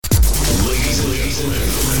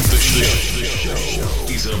the show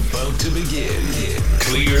is about to begin.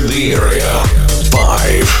 Clear the area.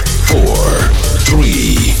 5, 4,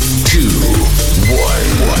 3, 2,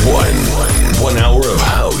 1. 1 hour of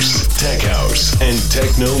house, tech house, and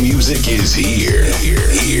techno music is here.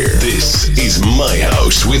 This is My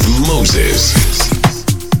House with Moses.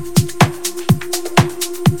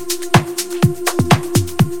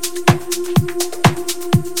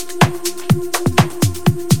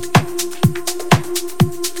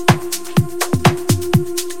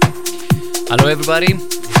 Hello everybody,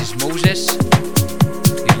 this is Moses.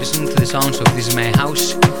 You're listening to the sounds of This Is My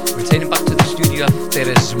House. Returning back to the studio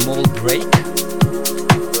after a small break.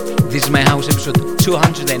 This is My House episode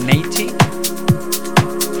 280.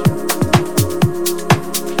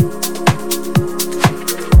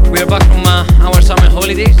 We are back from our summer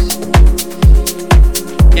holidays.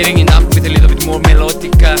 Getting it up with a little bit more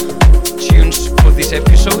melodic tunes for this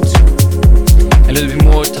episode. A little bit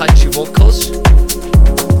more touchy vocals.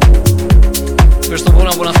 First of all,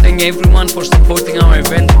 I want to thank everyone for supporting our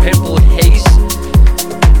event, Purple Haze,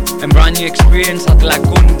 a brand new experience at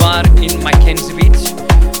Lagoon Bar in Mackenzie Beach.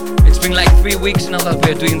 It's been like 3 weeks now that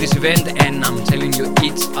we are doing this event, and I'm telling you,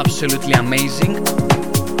 it's absolutely amazing.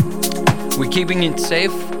 We're keeping it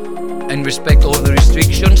safe and respect all the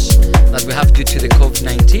restrictions that we have due to the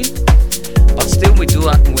COVID-19, but still we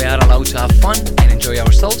are allowed to have fun and enjoy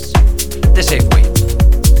ourselves the safe way.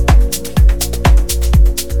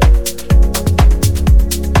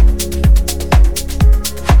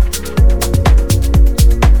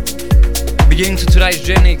 Beginning to today's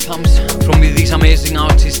journey comes from this amazing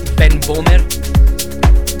artist Ben Bomer,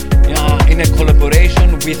 in a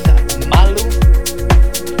collaboration with Malu,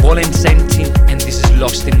 Volen Sentin, and this is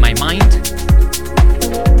Lost in My Mind.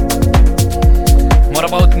 More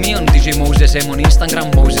about me on DJ Moses M on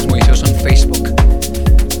Instagram, Moses Moiseos on Facebook.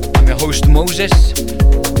 I'm your host Moses,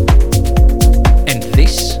 and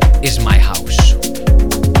this is My House.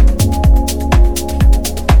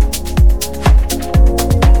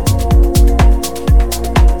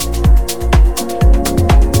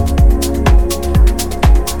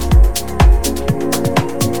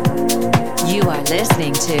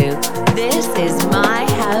 Listening to This Is My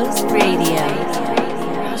House Radio.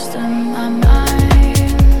 Lost in my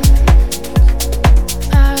mind,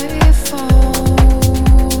 I fall,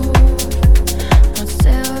 but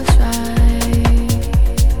still try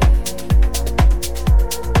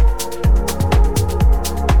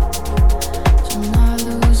to not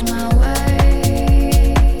lose my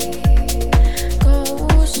way, go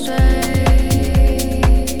straight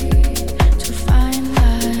to find light.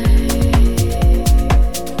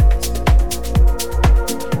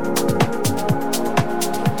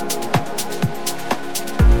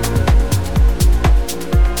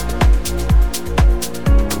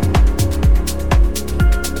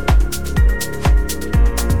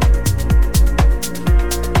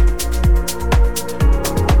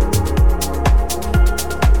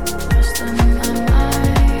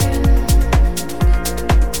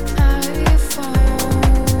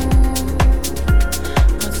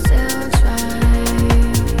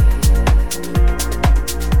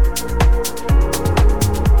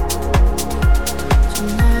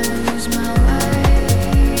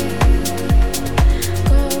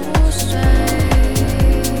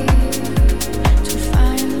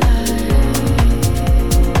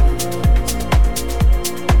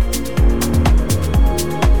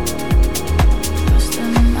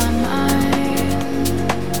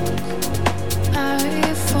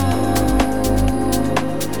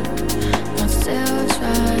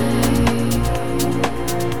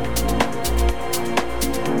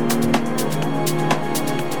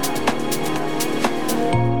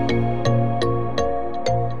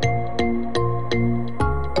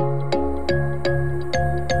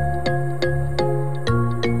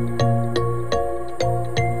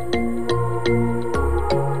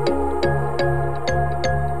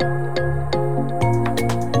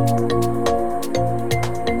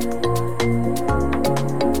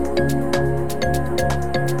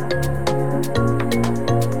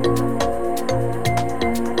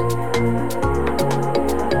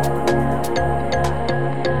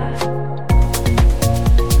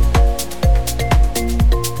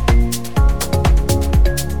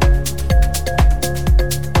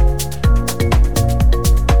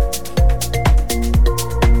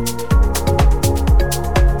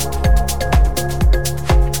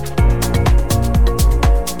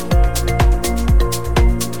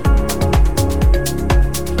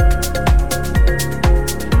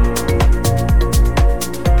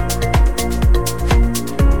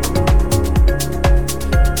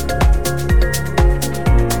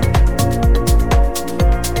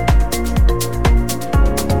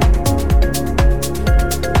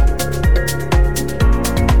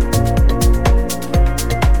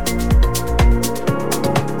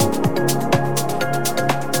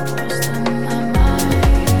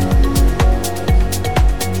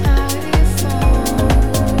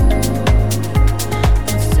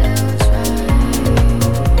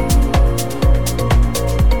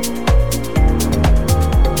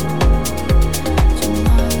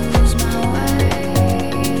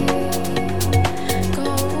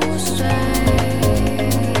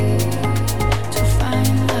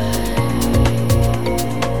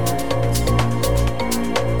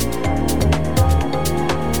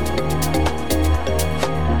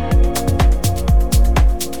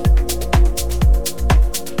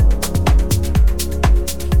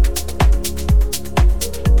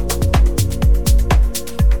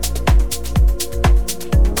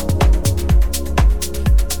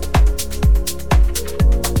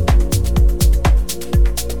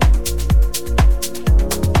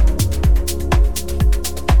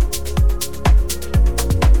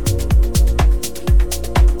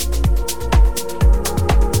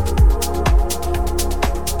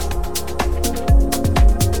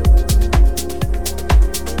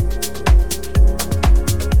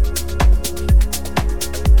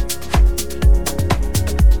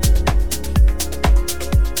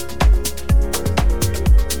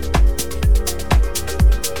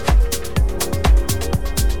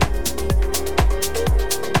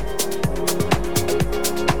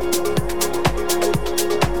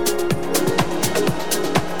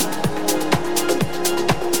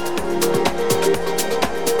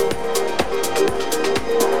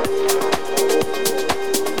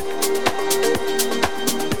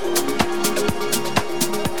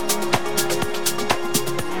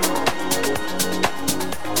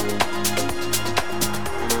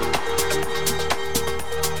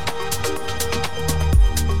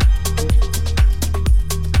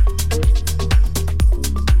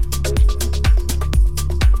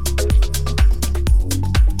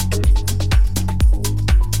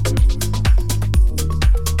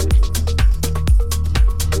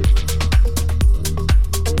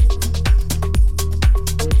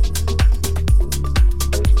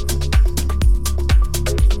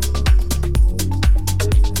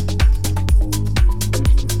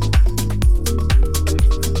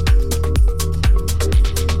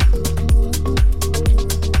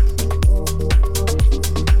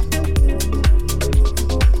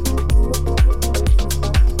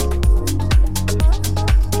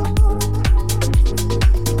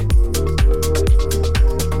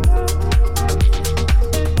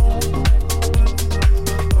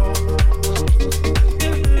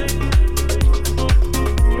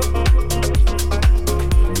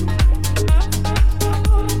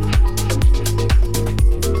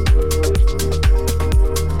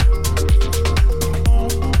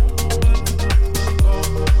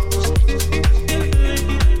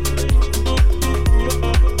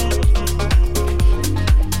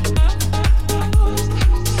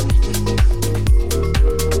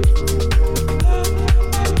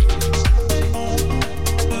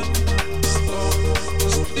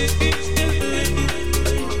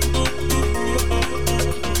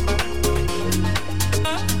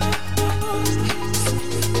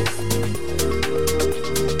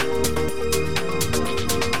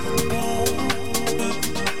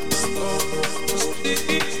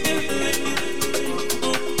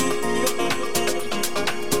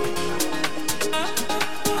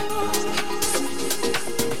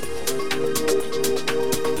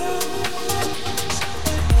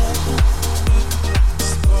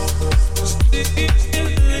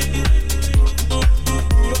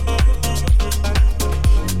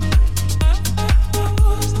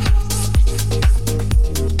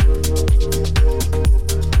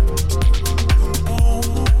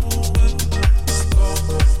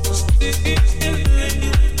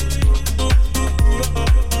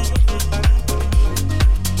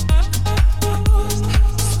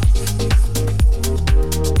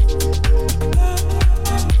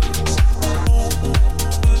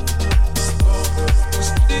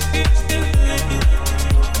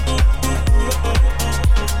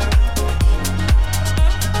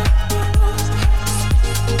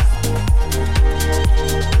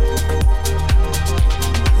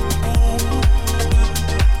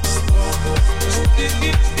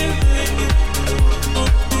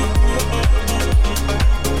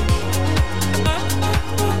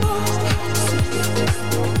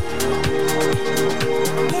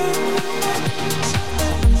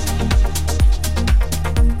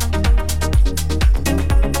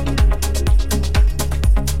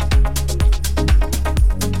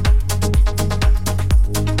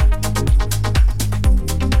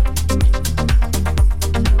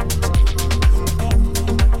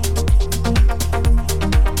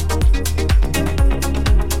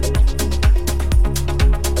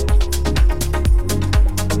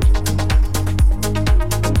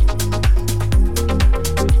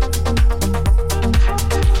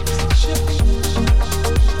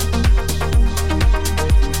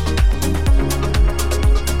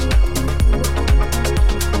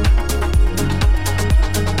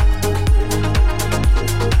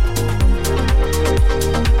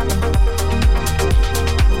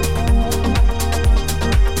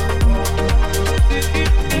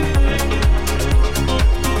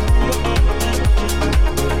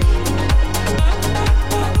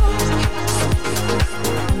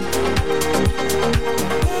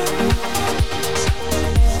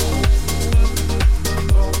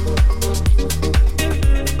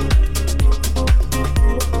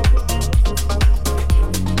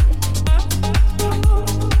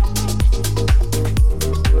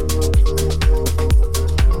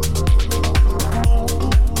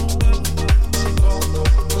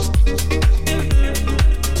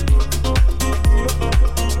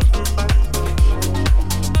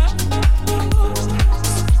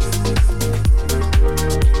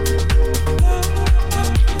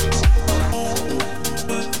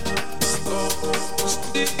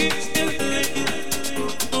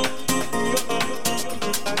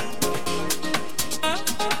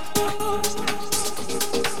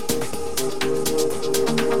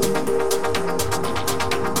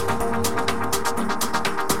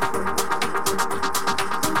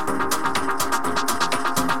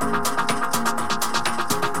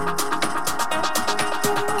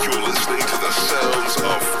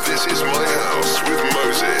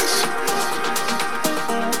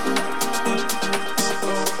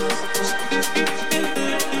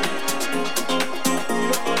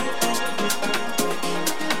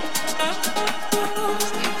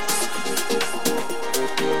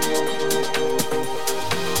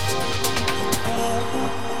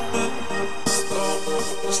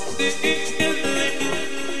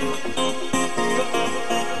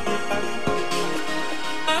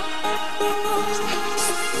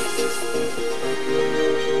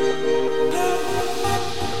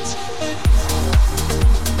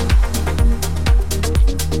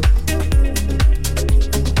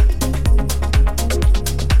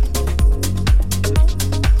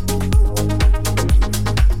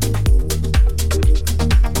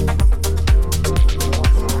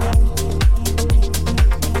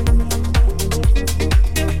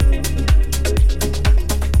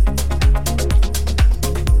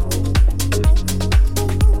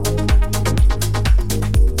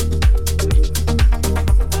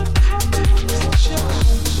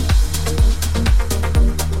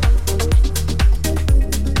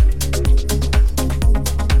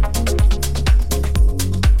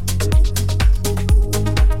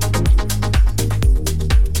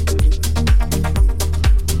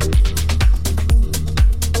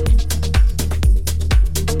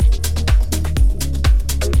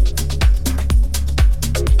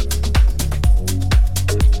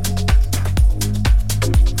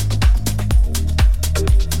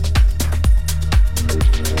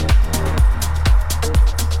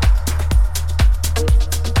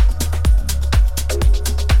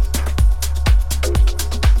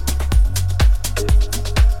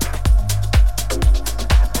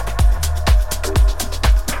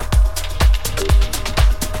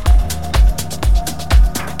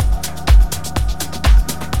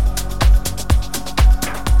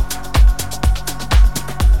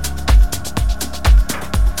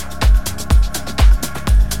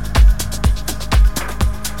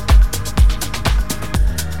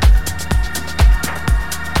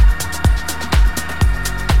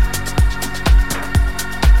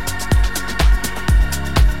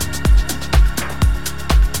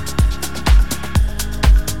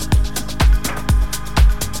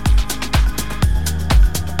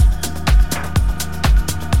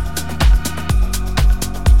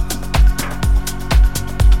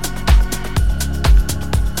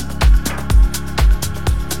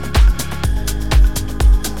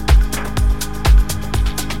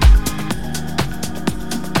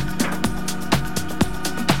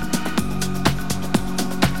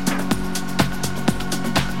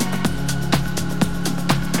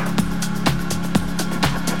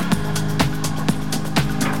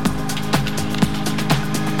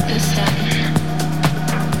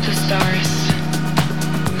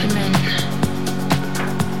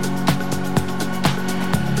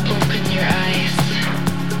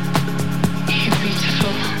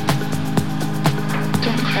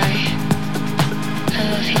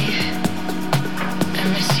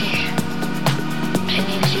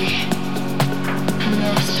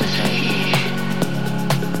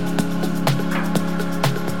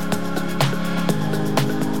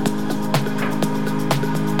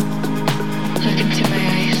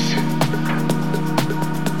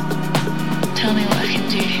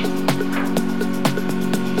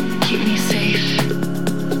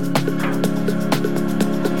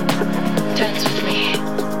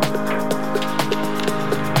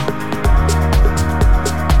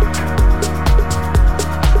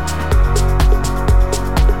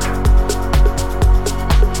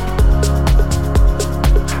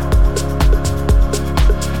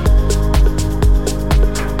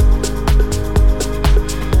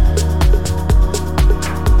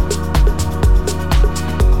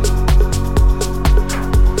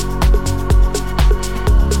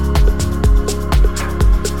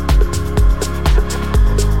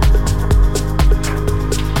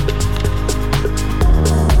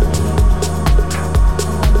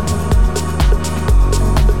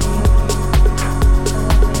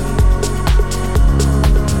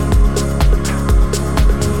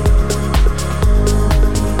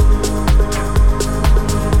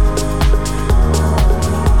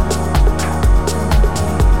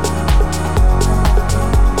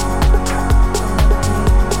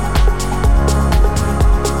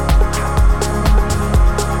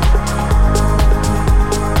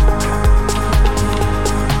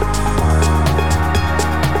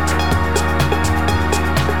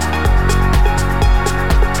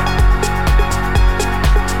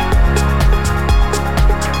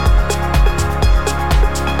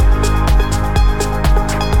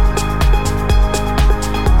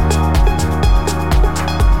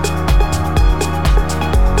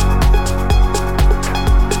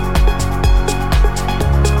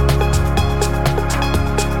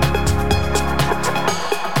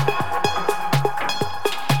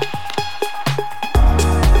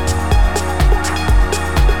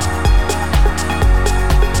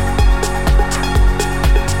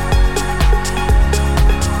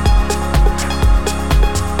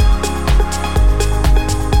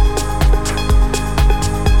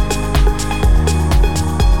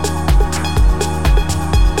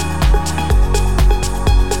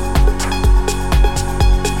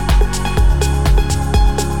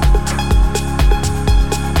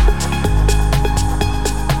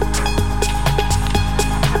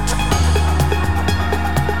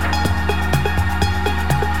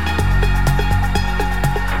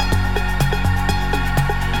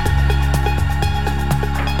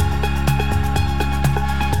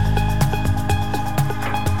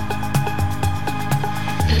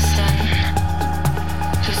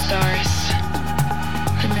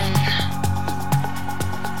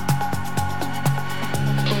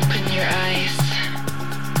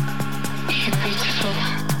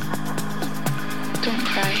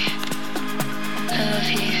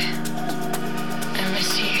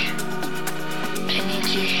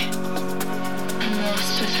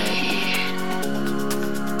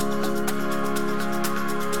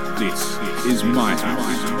 This is my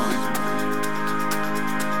house.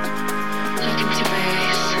 Look into my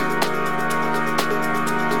eyes.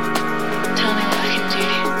 Tell me what I can do.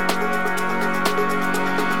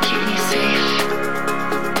 Keep me safe.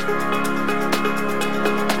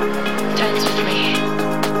 Dance with me.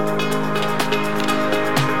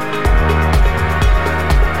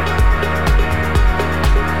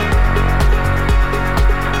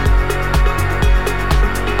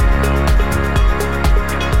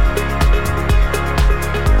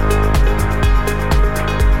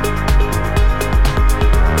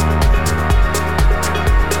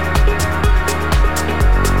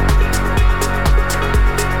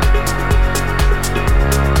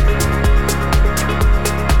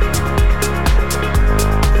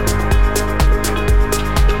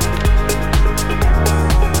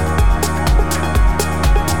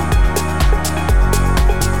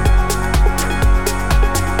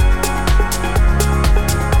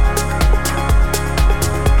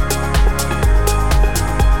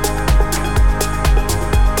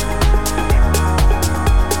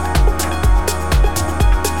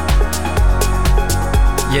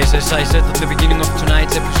 Yes, as I said at the beginning of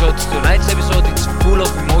tonight's episode is full of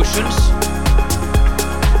emotions.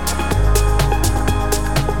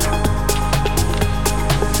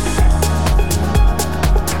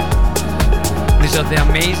 These are the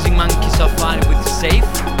amazing Monkey Safari with Safe.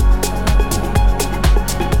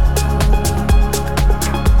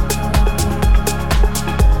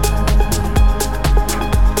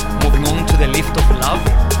 Moving on to The Lift of Love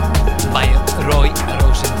by Roy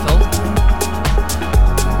Rosenfeld.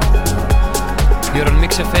 You're on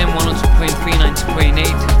Mix FM 102.3, 90.8,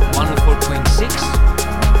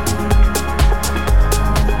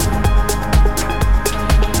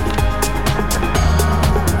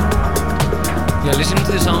 104.6. You're listening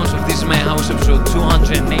to the sounds of This Is My House episode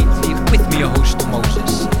 280 with me, your host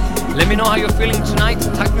Moses. Let me know how you're feeling tonight.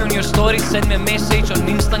 Tag me on your story, send me a message on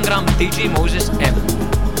Instagram, DJ Moses M.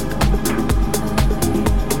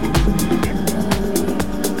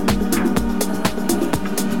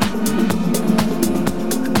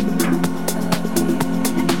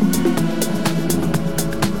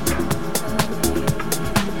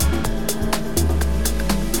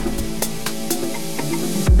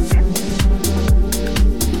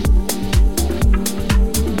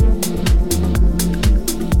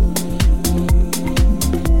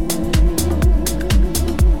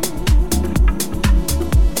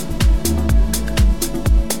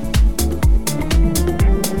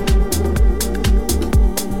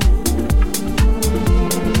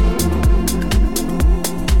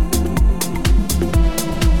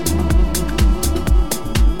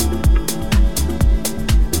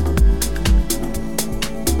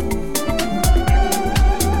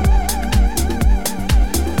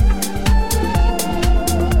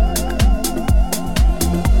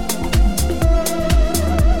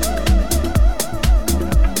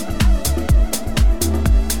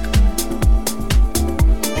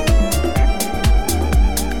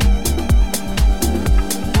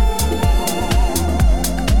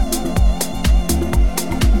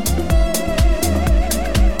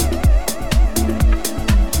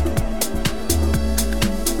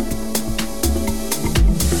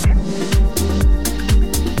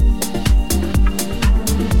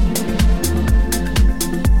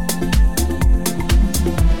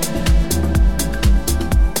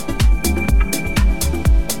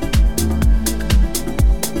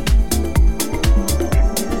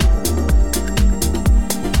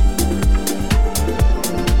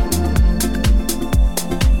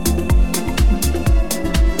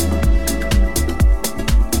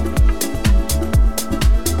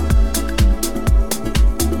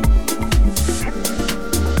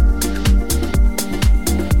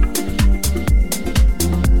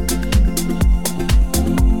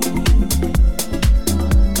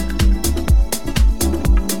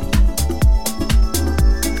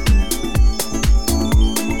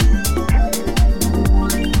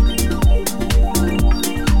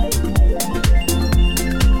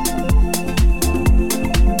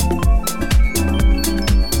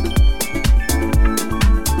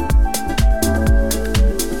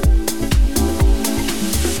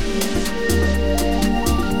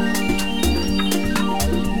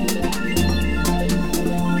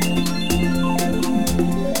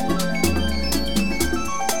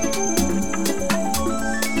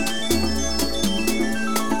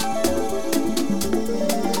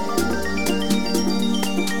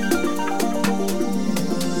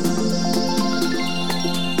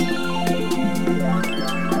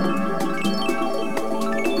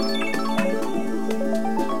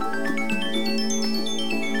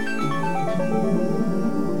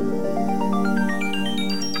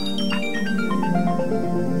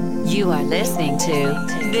 listening to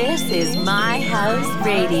This Is My House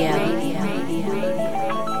Radio.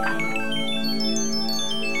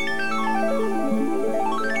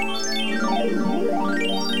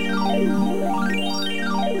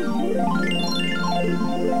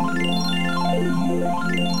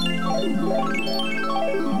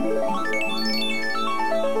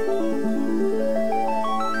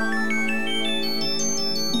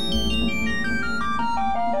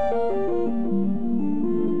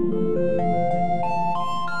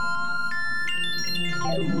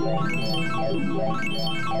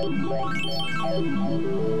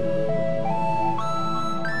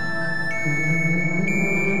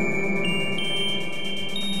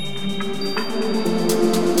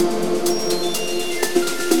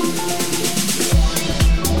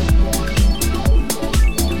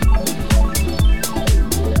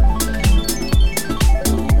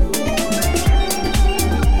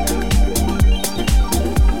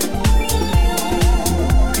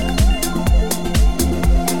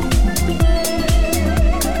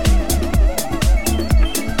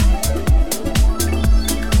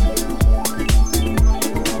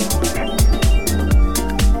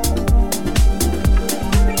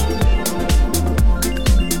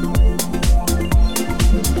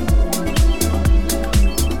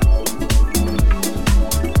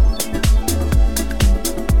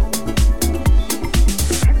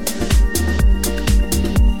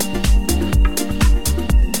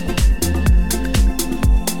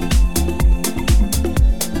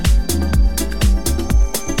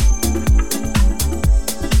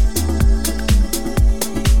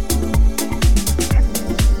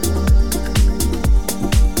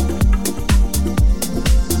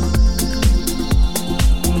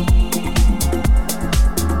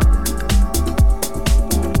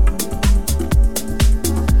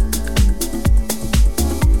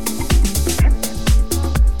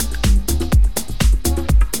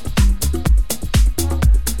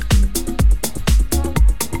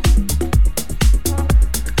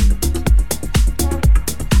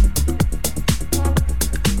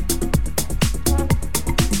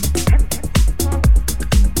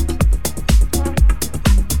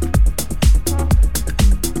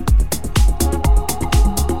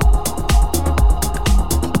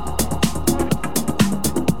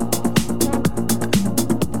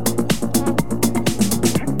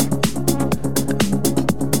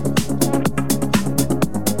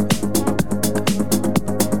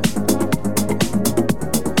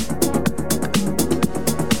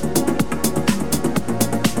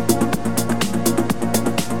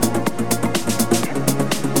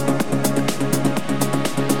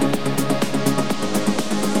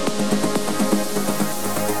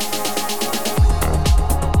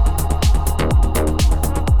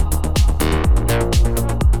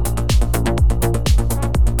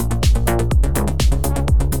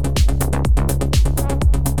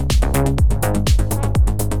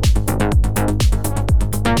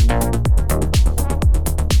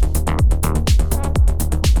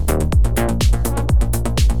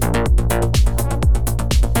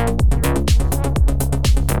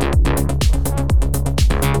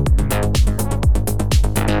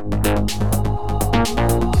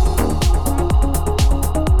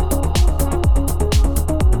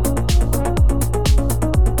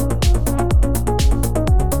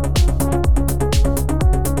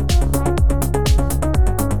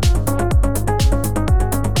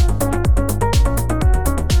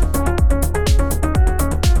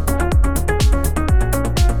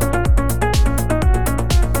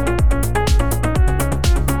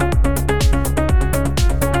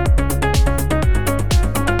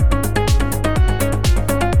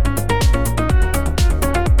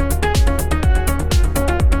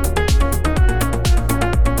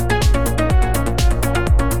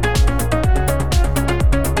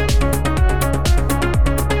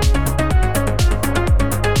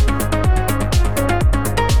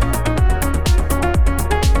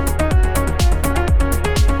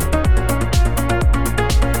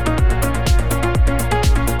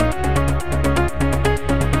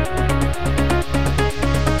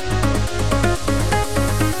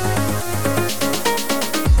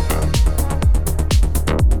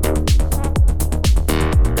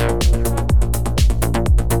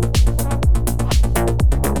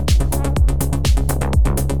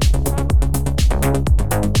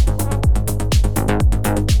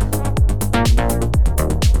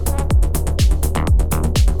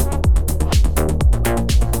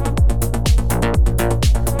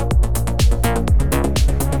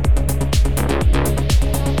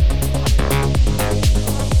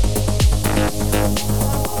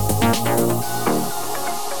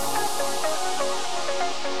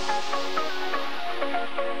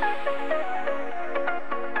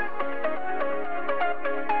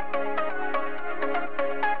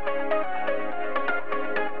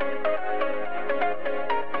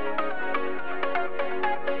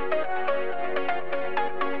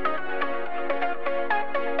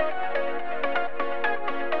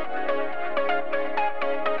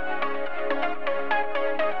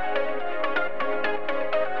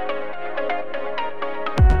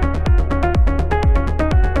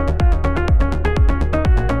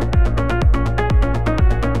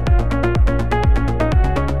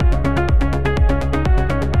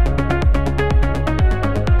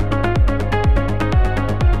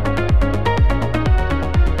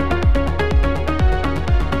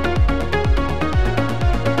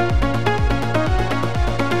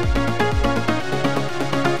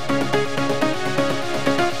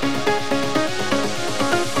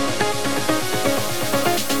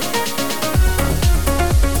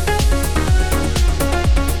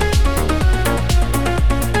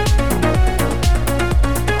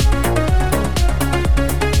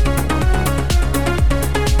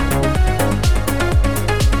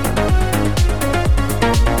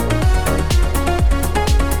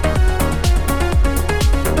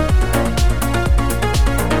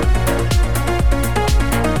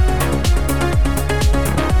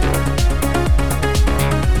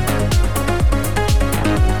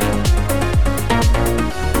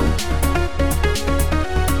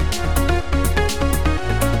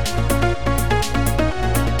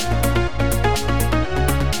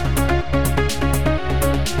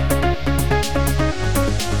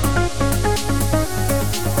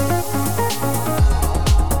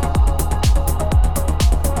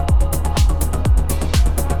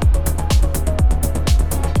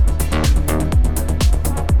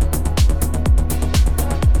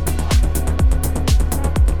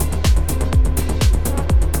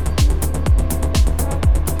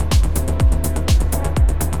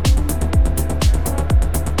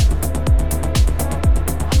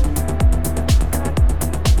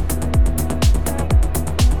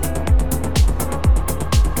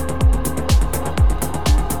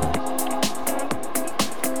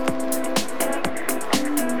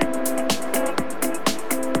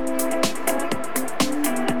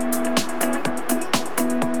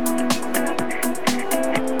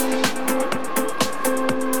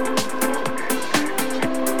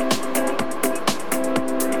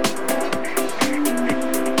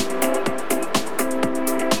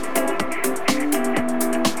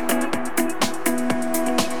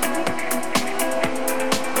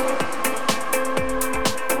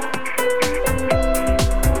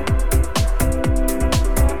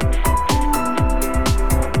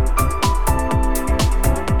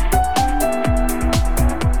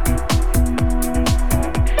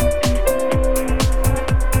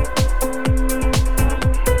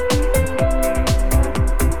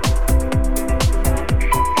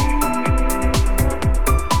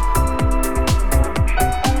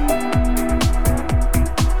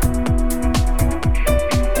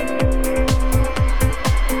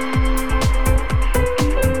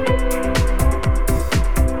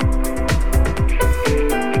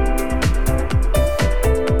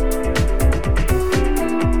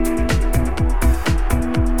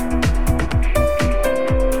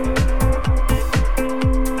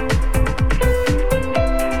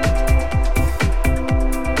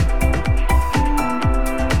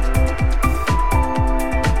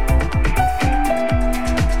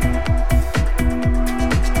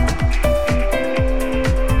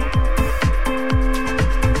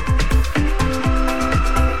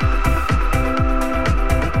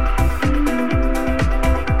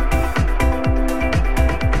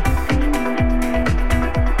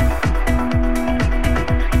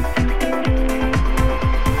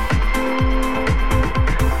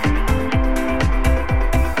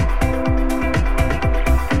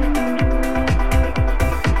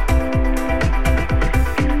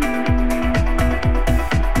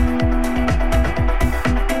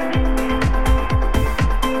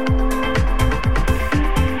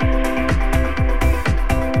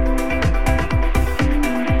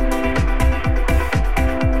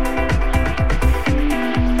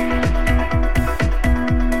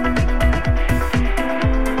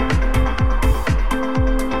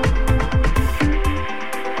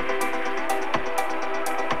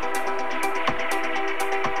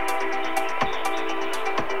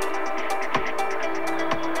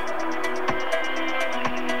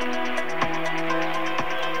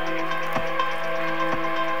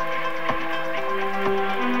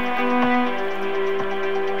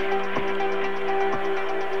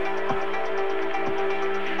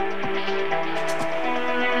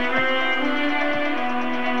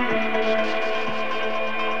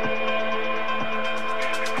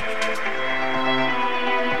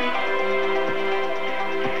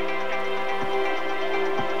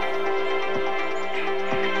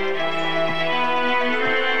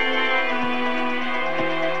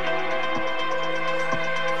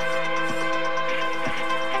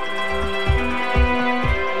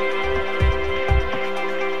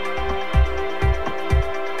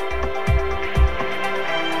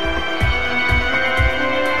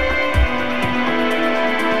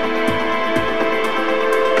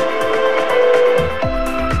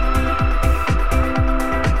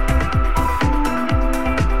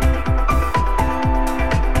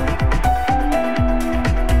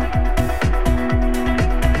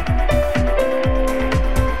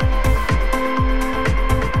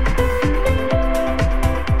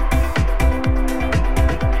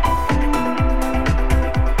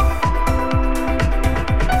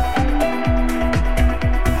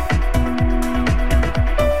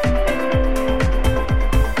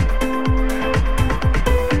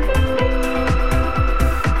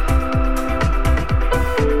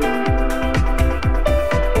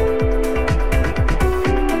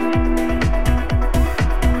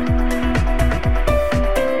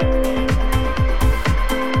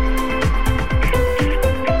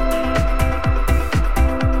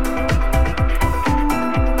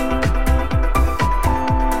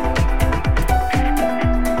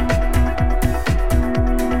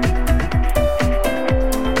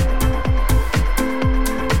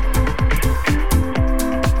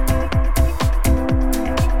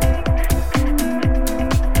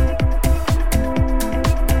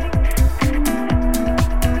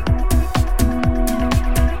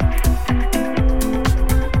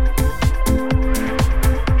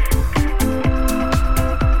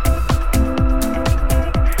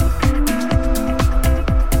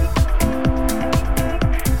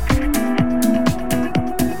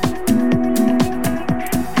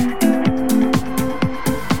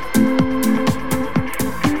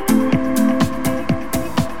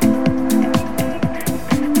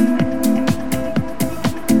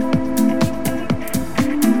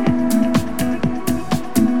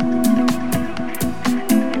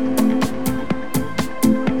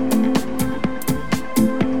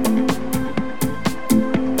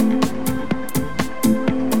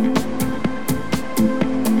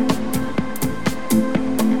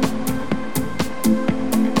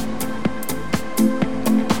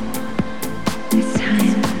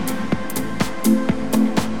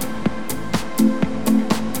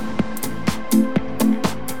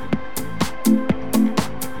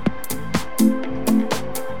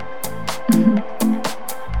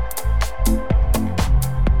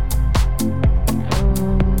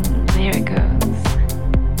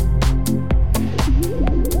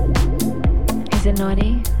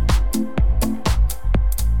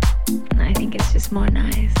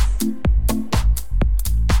 nice.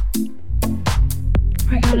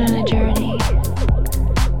 We're going on a journey.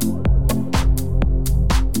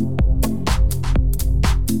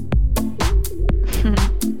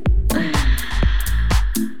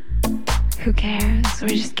 Who cares? We're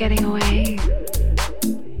just getting away.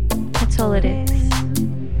 That's all it is.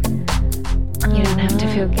 You don't have to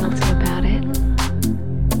feel guilty about it.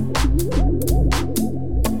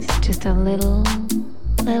 It's just a little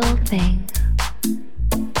thing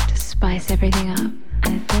to spice everything up.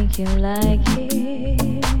 I think you like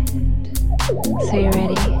it. So you're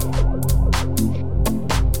ready?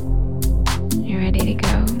 You're ready to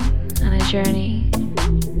go on a journey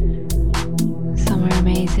somewhere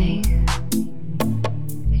amazing.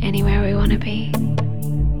 Anywhere we want to be.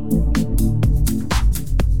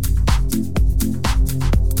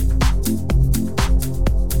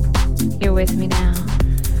 You're with me now.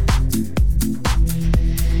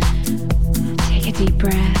 Take a deep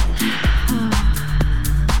breath.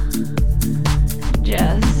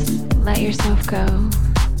 Just let yourself go.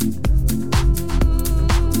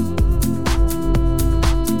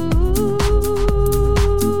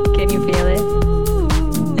 Can you feel it?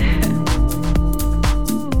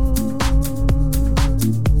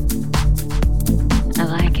 I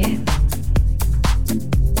like it.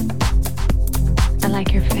 I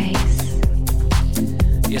like your face.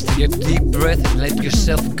 Just take a deep breath and let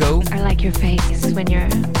yourself go. I like your face when you're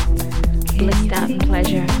blissed out in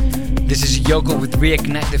pleasure. This is Yoko with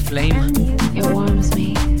Reignite the Flame. It warms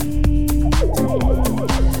me.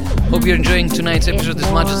 Hope you're enjoying tonight's episode as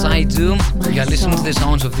much as I do. You are listening to the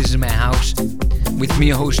sounds of This Is My House with me,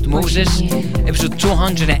 your host Moses. Episode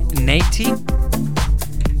 280.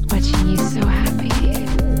 Watching you so happy.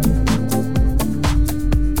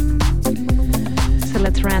 So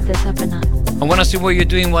let's wrap this up a notch. I want to see what you're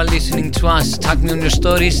doing while listening to us. Tag me on your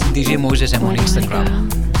stories, DJ Moses M on Instagram.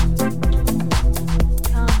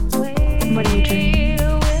 What are your dreams?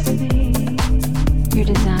 Your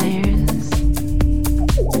desires?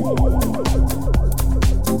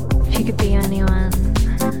 If you could be anyone,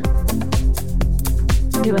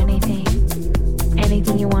 do anything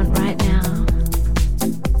you want right now,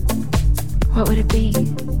 what would it be?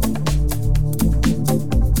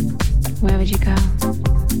 Where would you go?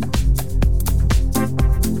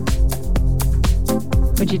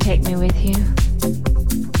 Would you take me with you?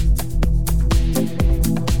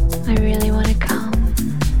 I really want to come.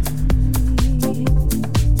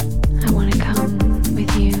 I want to come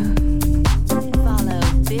with you. Follow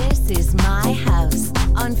This Is My House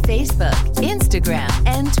on Facebook, Instagram,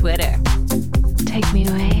 and Twitter. Take me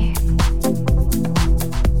away.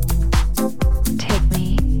 Take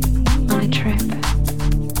me on a trip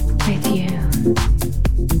with you.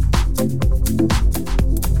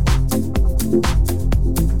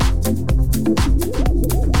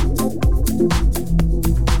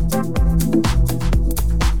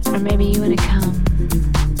 Or maybe you want to come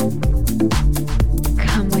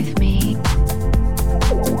with me.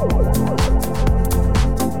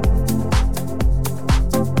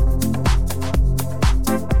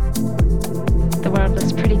 The world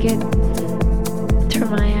looks pretty good through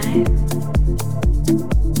my eyes.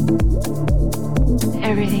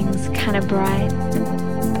 Everything's kind of bright,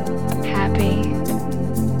 happy.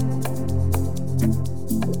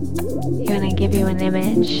 You want to give you an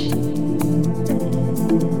image.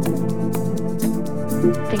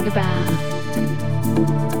 Think about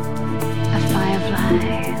a firefly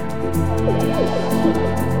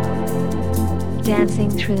dancing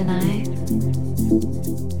through the night,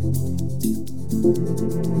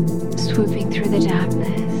 swooping through the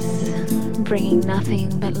darkness, bringing nothing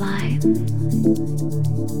but light.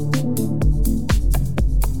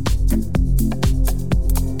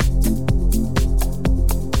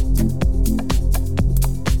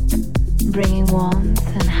 Bringing warmth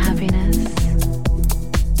and happiness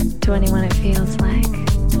to anyone it feels like.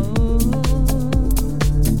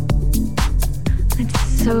 It's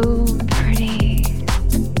so pretty.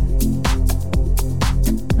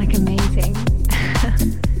 Like amazing.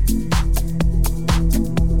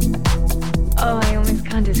 Oh, I almost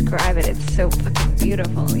can't describe it. It's so fucking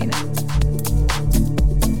beautiful, you know?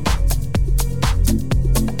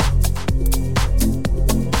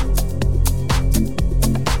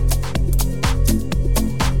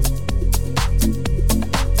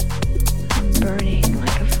 Burning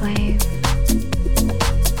like a flame.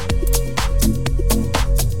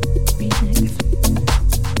 Reignite the flame.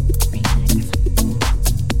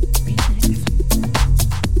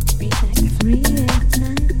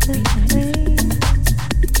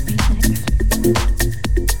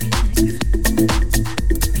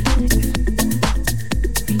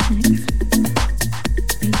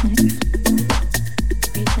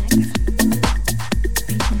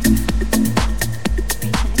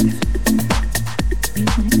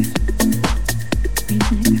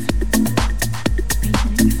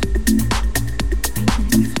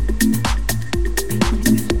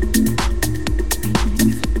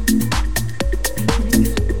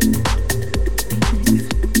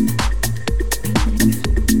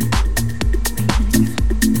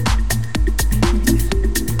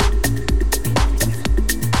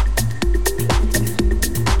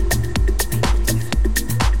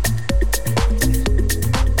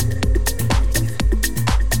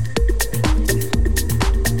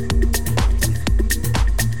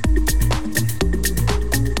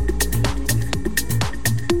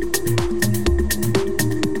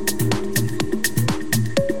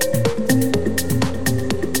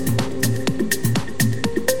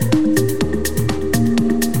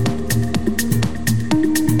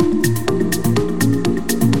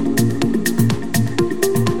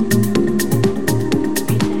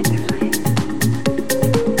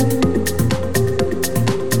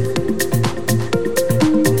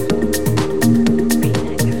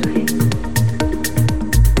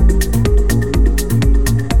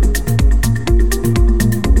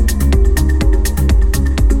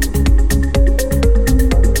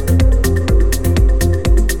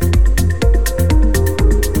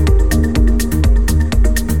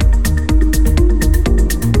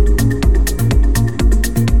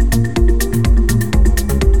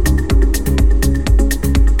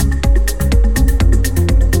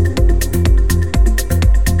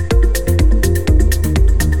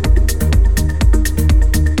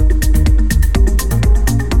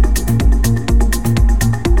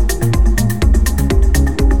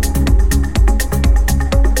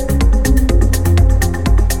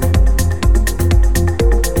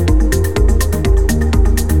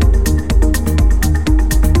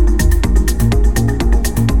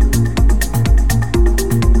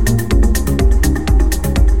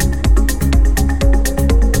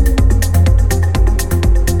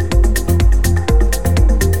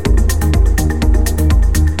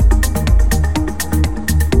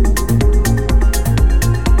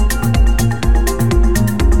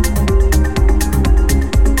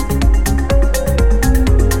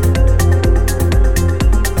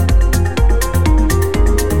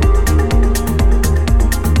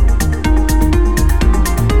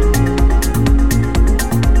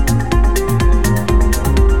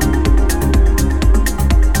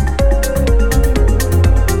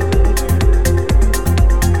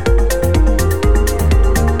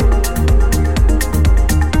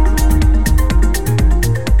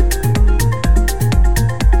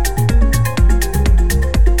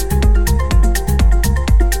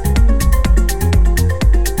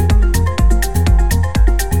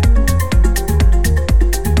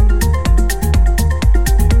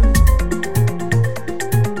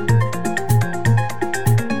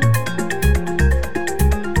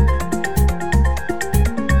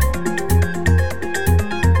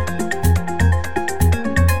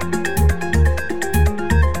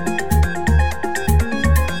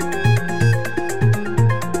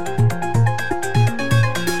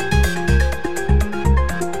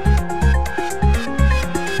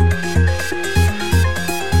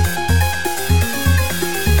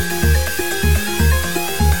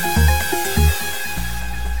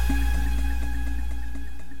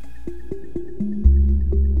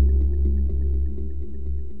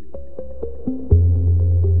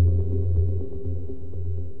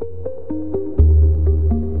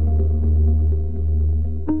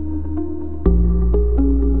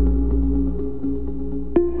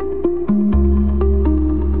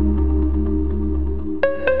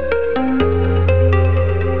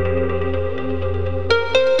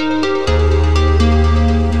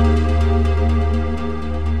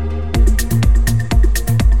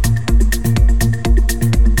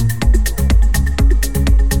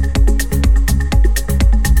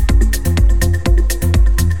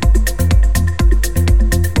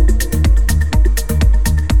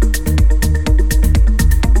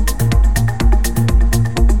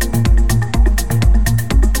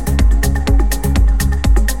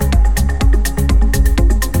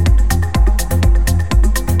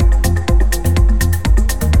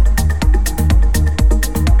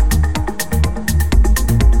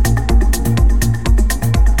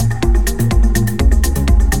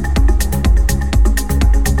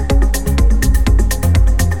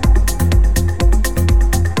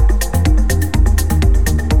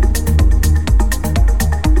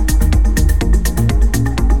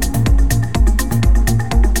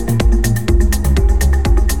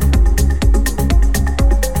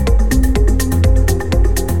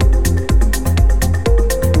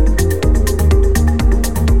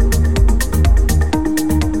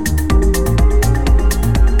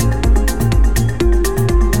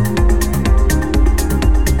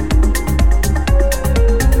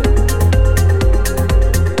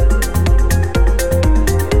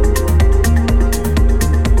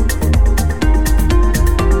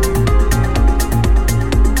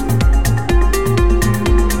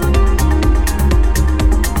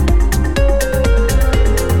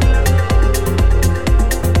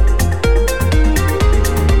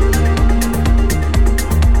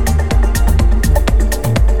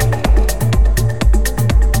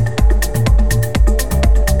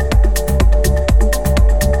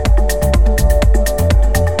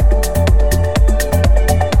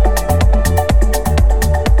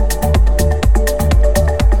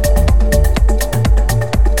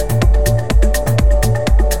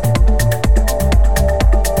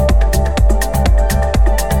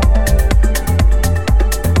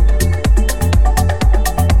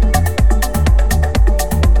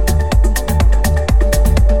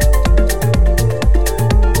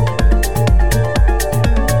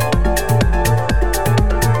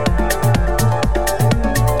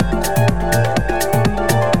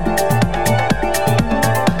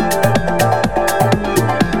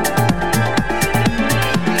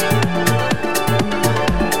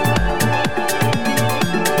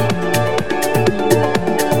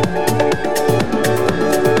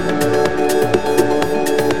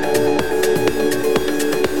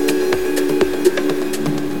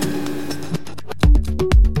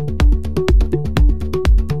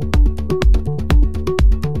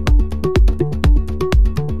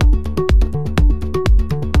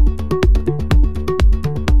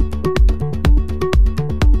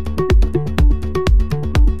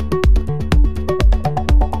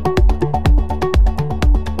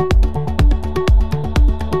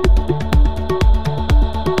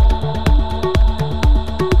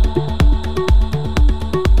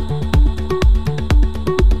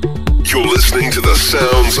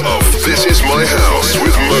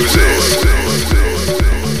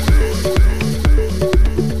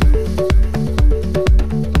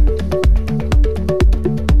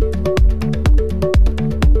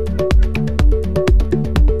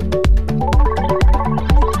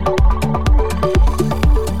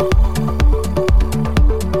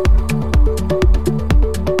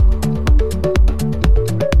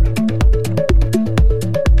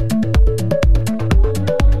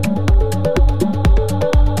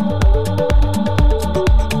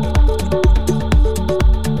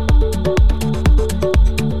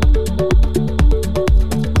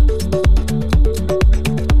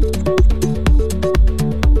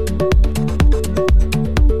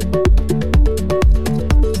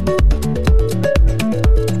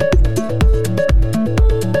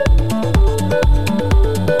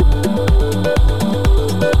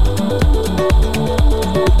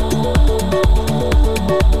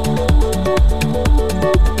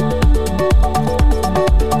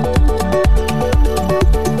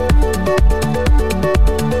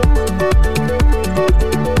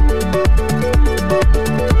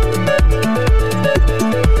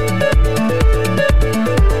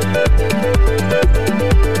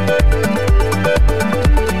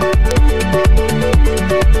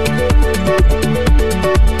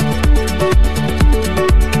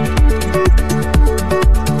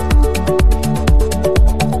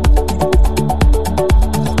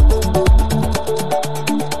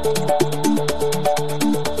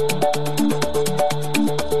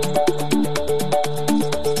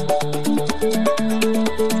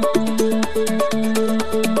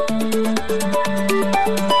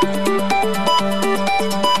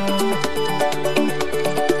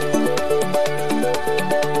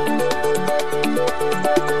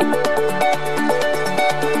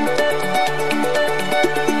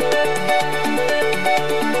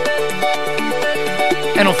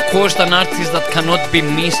 And of course, an artist that cannot be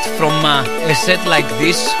missed from a set like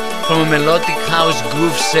this, from a melodic house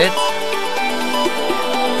groove set,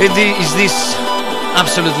 it is this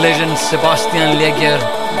absolute legend Sebastian Leger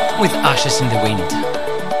with Ashes in the Wind.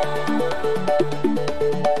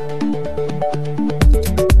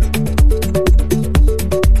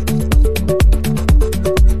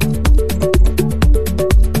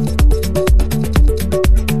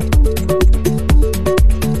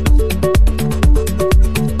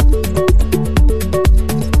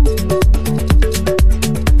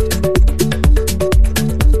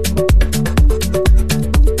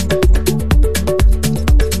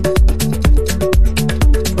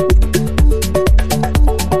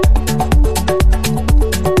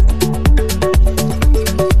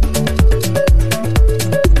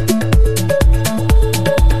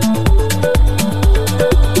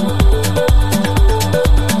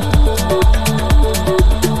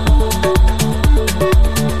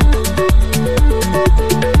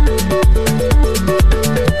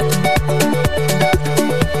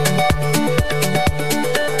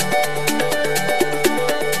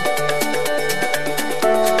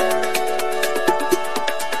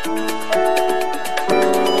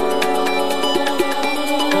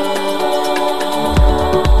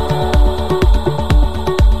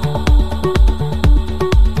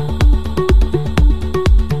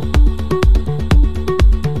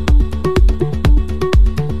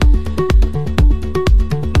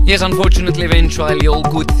 Yes, unfortunately, eventually all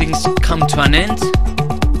good things come to an end.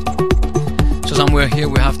 So somewhere here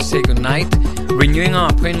we have to say goodnight. Renewing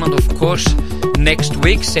our appointment, of course, next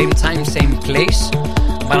week, same time, same place.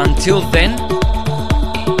 But until then,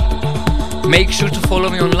 make sure to follow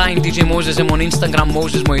me online, DJ Moses M on Instagram,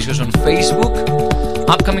 Moses Moisios on Facebook.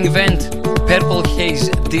 Upcoming event, Purple Haze,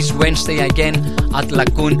 this Wednesday again at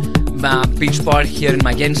Lagoon Beach Bar here in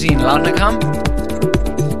Mackenzie in Larnacam.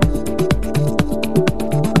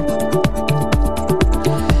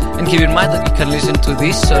 Keep in mind that you can listen to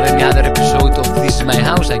this or any other episode of This Is My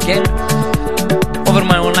House again over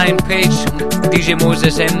my online page, DJ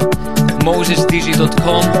Moses M,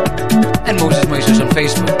 mosesdj.com, and Moses Moisios on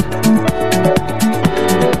Facebook.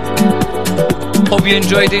 Hope you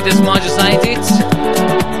enjoyed it as much as I did.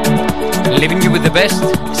 Leaving you with the best.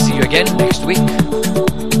 See you again next week.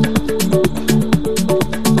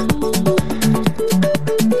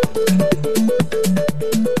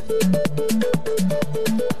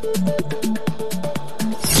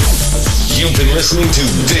 Listening to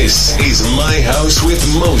This Is My House with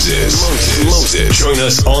Moses. Join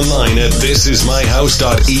us online at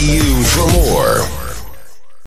thisismyhouse.eu for more.